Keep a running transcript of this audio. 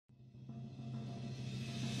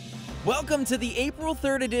Welcome to the April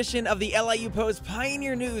 3rd edition of the LIU Post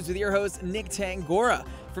Pioneer News with your host, Nick Tangorra.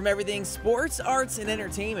 From everything sports, arts, and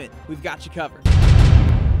entertainment, we've got you covered.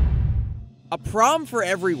 A prom for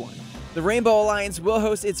everyone. The Rainbow Alliance will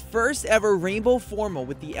host its first ever Rainbow Formal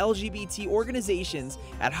with the LGBT organizations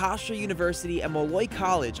at Hofstra University and Molloy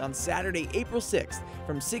College on Saturday, April 6th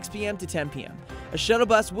from 6 p.m. to 10 p.m. A shuttle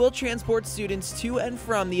bus will transport students to and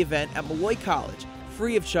from the event at Molloy College,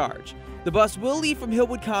 free of charge. The bus will leave from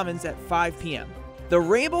Hillwood Commons at 5 p.m. The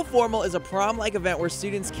Rainbow Formal is a prom-like event where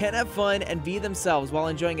students can have fun and be themselves while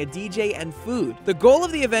enjoying a DJ and food. The goal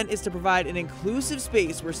of the event is to provide an inclusive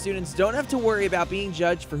space where students don't have to worry about being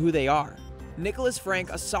judged for who they are. Nicholas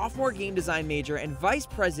Frank, a sophomore game design major and vice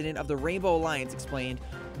president of the Rainbow Alliance, explained,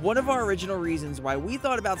 "One of our original reasons why we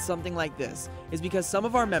thought about something like this is because some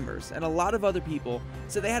of our members and a lot of other people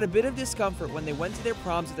said they had a bit of discomfort when they went to their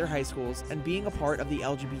proms at their high schools and being a part of the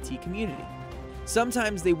LGBT community.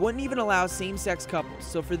 Sometimes they wouldn't even allow same-sex couples,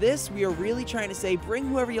 so for this, we are really trying to say bring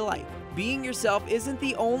whoever you like. Being yourself isn't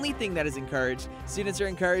the only thing that is encouraged. Students are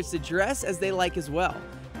encouraged to dress as they like as well."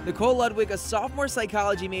 Nicole Ludwig, a sophomore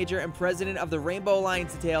psychology major and president of the Rainbow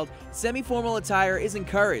Alliance, detailed, "Semi-formal attire is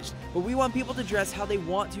encouraged, but we want people to dress how they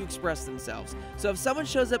want to express themselves. So if someone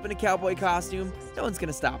shows up in a cowboy costume, no one's going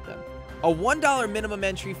to stop them." A $1 minimum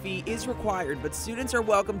entry fee is required, but students are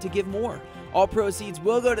welcome to give more. All proceeds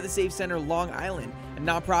will go to the Safe Center Long Island, a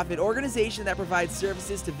nonprofit organization that provides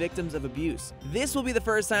services to victims of abuse. This will be the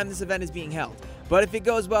first time this event is being held, but if it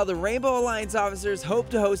goes well, the Rainbow Alliance officers hope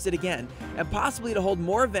to host it again, and possibly to hold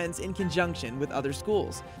more events in conjunction with other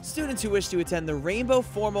schools. Students who wish to attend the Rainbow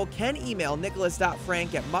Formal can email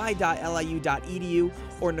nicholas.frank@my.liu.edu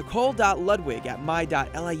or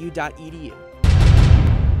nicole.ludwig@my.liu.edu.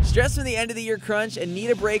 Stressed from the end of the year crunch and need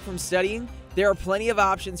a break from studying? There are plenty of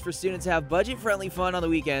options for students to have budget-friendly fun on the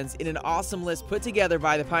weekends in an awesome list put together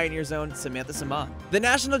by the Pioneer's own Samantha Saman. The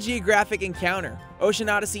National Geographic Encounter, Ocean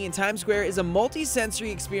Odyssey in Times Square, is a multi-sensory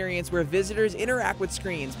experience where visitors interact with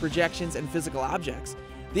screens, projections, and physical objects.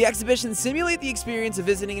 The exhibitions simulate the experience of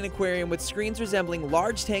visiting an aquarium with screens resembling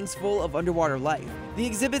large tanks full of underwater life. The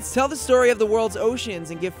exhibits tell the story of the world's oceans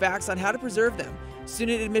and give facts on how to preserve them.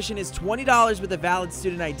 Student admission is $20 with a valid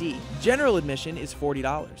student ID. General admission is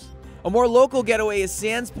 $40. A more local getaway is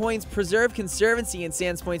Sands Point's Preserve Conservancy in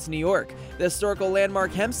Sands Point, New York. The historical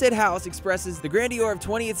landmark Hempstead House expresses the grandeur of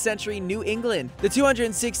 20th century New England. The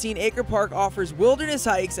 216-acre park offers wilderness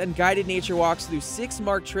hikes and guided nature walks through 6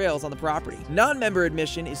 marked trails on the property. Non-member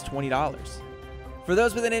admission is $20. For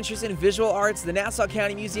those with an interest in visual arts, the Nassau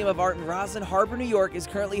County Museum of Art in Roslyn Harbor, New York is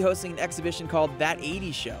currently hosting an exhibition called That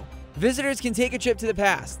 80s Show. Visitors can take a trip to the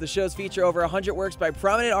past. The shows feature over 100 works by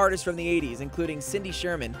prominent artists from the 80s, including Cindy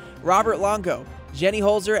Sherman, Robert Longo, Jenny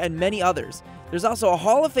Holzer, and many others. There's also a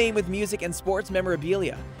Hall of Fame with music and sports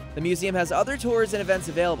memorabilia. The museum has other tours and events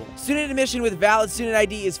available. Student admission with valid student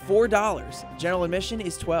ID is $4. General admission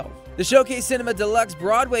is $12. The Showcase Cinema Deluxe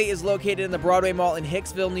Broadway is located in the Broadway Mall in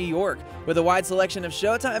Hicksville, New York. With a wide selection of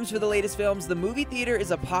showtimes for the latest films, the movie theater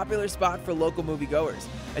is a popular spot for local moviegoers.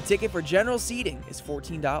 A ticket for general seating is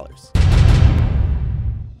 $14.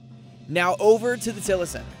 Now over to the Tilla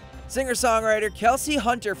Center. Singer-songwriter Kelsey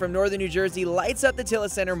Hunter from Northern New Jersey lights up the Tilla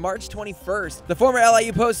Center March 21st. The former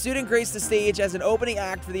LIU Post student graced the stage as an opening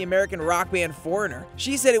act for the American rock band Foreigner.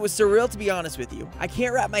 She said, "It was surreal, to be honest with you. I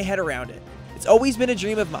can't wrap my head around it. It's always been a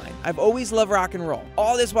dream of mine. I've always loved rock and roll."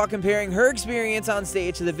 All this while comparing her experience on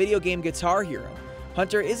stage to the video game Guitar Hero.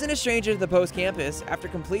 Hunter isn't a stranger to the Post campus after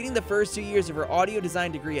completing the first 2 years of her audio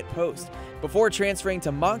design degree at Post, before transferring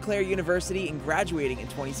to Montclair University and graduating in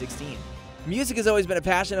 2016. Music has always been a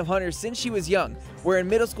passion of Hunter's since she was young, where in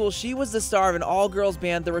middle school she was the star of an all-girls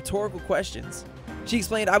band, The Rhetorical Questions. She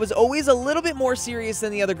explained, "I was always a little bit more serious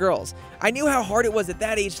than the other girls. I knew how hard it was at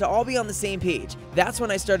that age to all be on the same page. That's when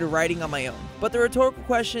I started writing on my own. But The Rhetorical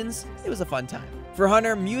Questions, it was a fun time." For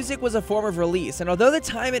Hunter, music was a form of release, and although the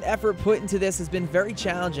time and effort put into this has been very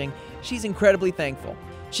challenging, she's incredibly thankful.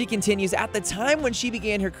 She continues, "At the time when she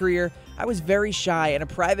began her career, I was very shy and a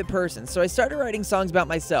private person, so I started writing songs about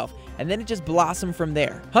myself, and then it just blossomed from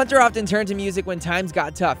there." Hunter often turned to music when times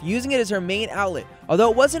got tough, using it as her main outlet,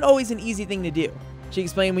 although it wasn't always an easy thing to do. She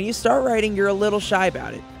explained, "When you start writing, you're a little shy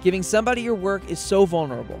about it. Giving somebody your work is so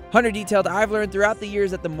vulnerable." Hunter detailed, "I've learned throughout the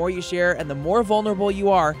years that the more you share and the more vulnerable you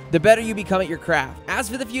are, the better you become at your craft." As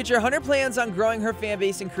for the future, Hunter plans on growing her fan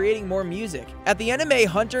base and creating more music. At the end of May,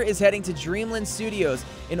 Hunter is heading to Dreamland Studios,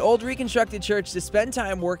 an old reconstructed church, to spend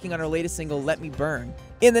time working on her latest single, Let Me Burn.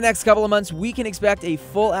 In the next couple of months, we can expect a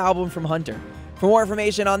full album from Hunter. For more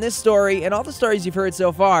information on this story and all the stories you've heard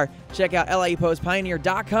so far, check out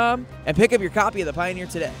liupostpioneer.com and pick up your copy of the Pioneer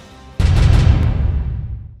today.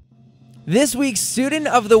 This week's Student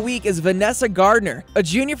of the Week is Vanessa Gardner, a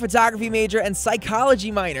junior photography major and psychology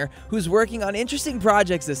minor who's working on interesting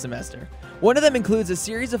projects this semester. One of them includes a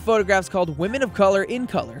series of photographs called Women of Color in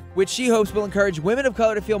Color, which she hopes will encourage women of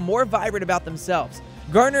color to feel more vibrant about themselves.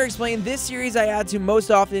 Gardner explained, "This series I add to most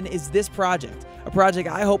often is this project, a project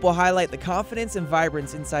I hope will highlight the confidence and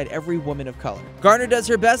vibrance inside every woman of color." Gardner does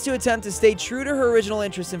her best to attempt to stay true to her original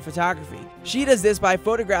interest in photography. She does this by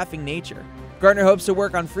photographing nature. Gardner hopes to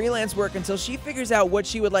work on freelance work until she figures out what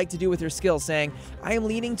she would like to do with her skills, saying, "I am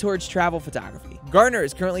leaning towards travel photography." Gardner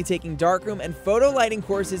is currently taking darkroom and photo lighting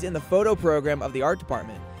courses in the photo program of the art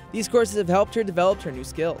department. These courses have helped her develop her new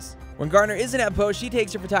skills. When Gardner isn't at Post, she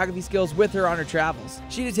takes her photography skills with her on her travels.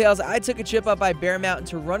 She details, "I took a trip up by Bear Mountain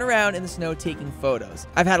to run around in the snow taking photos.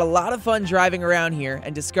 I've had a lot of fun driving around here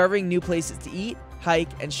and discovering new places to eat, hike,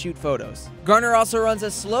 and shoot photos." Gardner also runs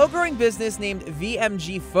a slow-growing business named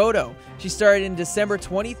VMG Photo. She started in December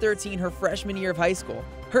 2013, her freshman year of high school.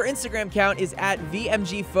 Her Instagram account is at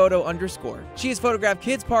VMGphoto_. She has photographed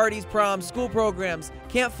kids' parties, proms, school programs,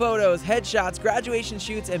 camp photos, headshots, graduation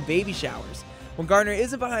shoots, and baby showers. When Gardner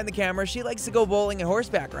isn't behind the camera, she likes to go bowling and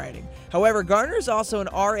horseback riding. However, Gardner is also an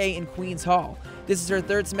RA in Queens Hall. This is her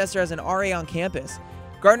third semester as an RA on campus.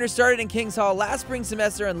 Gardner started in Kings Hall last spring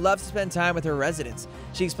semester and loves to spend time with her residents.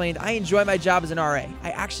 She explained, "I enjoy my job as an RA.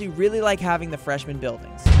 I actually really like having the freshman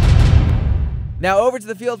buildings." Now over to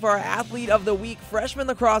the field for our Athlete of the Week. Freshman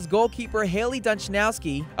lacrosse goalkeeper Haley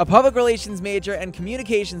Dunchnowski, a public relations major and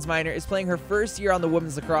communications minor, is playing her first year on the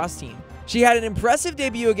women's lacrosse team. She had an impressive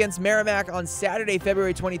debut against Merrimack on Saturday,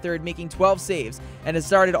 February 23rd, making 12 saves, and has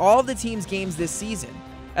started all of the team's games this season.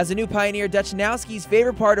 As a new pioneer, Dunchnowski's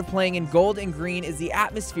favorite part of playing in gold and green is the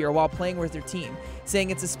atmosphere while playing with her team, saying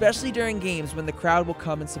it's especially during games when the crowd will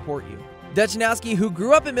come and support you. Dunchnowski, who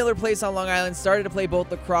grew up in Miller Place on Long Island, started to play both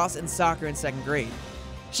lacrosse and soccer in 2nd grade.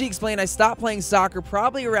 She explained, "I stopped playing soccer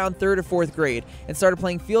probably around 3rd or 4th grade and started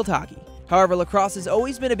playing field hockey. However, lacrosse has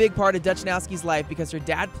always been a big part of Dunchnowski's life because her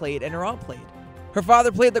dad played and her aunt played. Her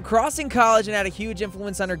father played lacrosse in college and had a huge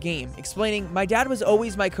influence on her game," explaining, "My dad was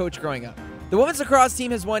always my coach growing up." The women's lacrosse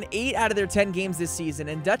team has won 8 out of their 10 games this season,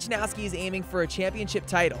 and Dunchnowski is aiming for a championship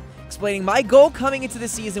title, explaining, "My goal coming into the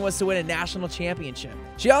season was to win a national championship."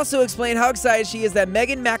 She also explained how excited she is that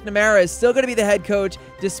Megan McNamara is still going to be the head coach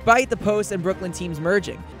despite the Post and Brooklyn teams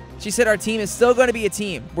merging. She said, "Our team is still going to be a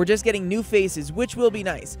team. We're just getting new faces, which will be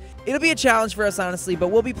nice. It'll be a challenge for us, honestly, but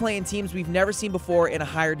we'll be playing teams we've never seen before in a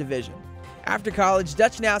higher division." After college,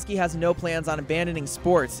 Dunchnowski has no plans on abandoning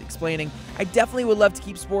sports, explaining, "I definitely would love to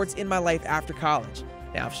keep sports in my life after college."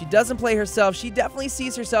 Now, if she doesn't play herself, she definitely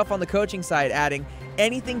sees herself on the coaching side, adding,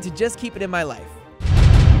 "Anything to just keep it in my life."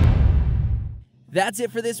 That's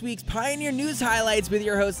it for this week's Pioneer News Highlights with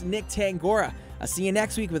your host, Nick Tangorra. I'll see you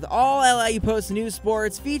next week with all LIU Post news,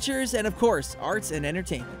 sports, features, and of course, arts and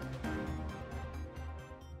entertainment.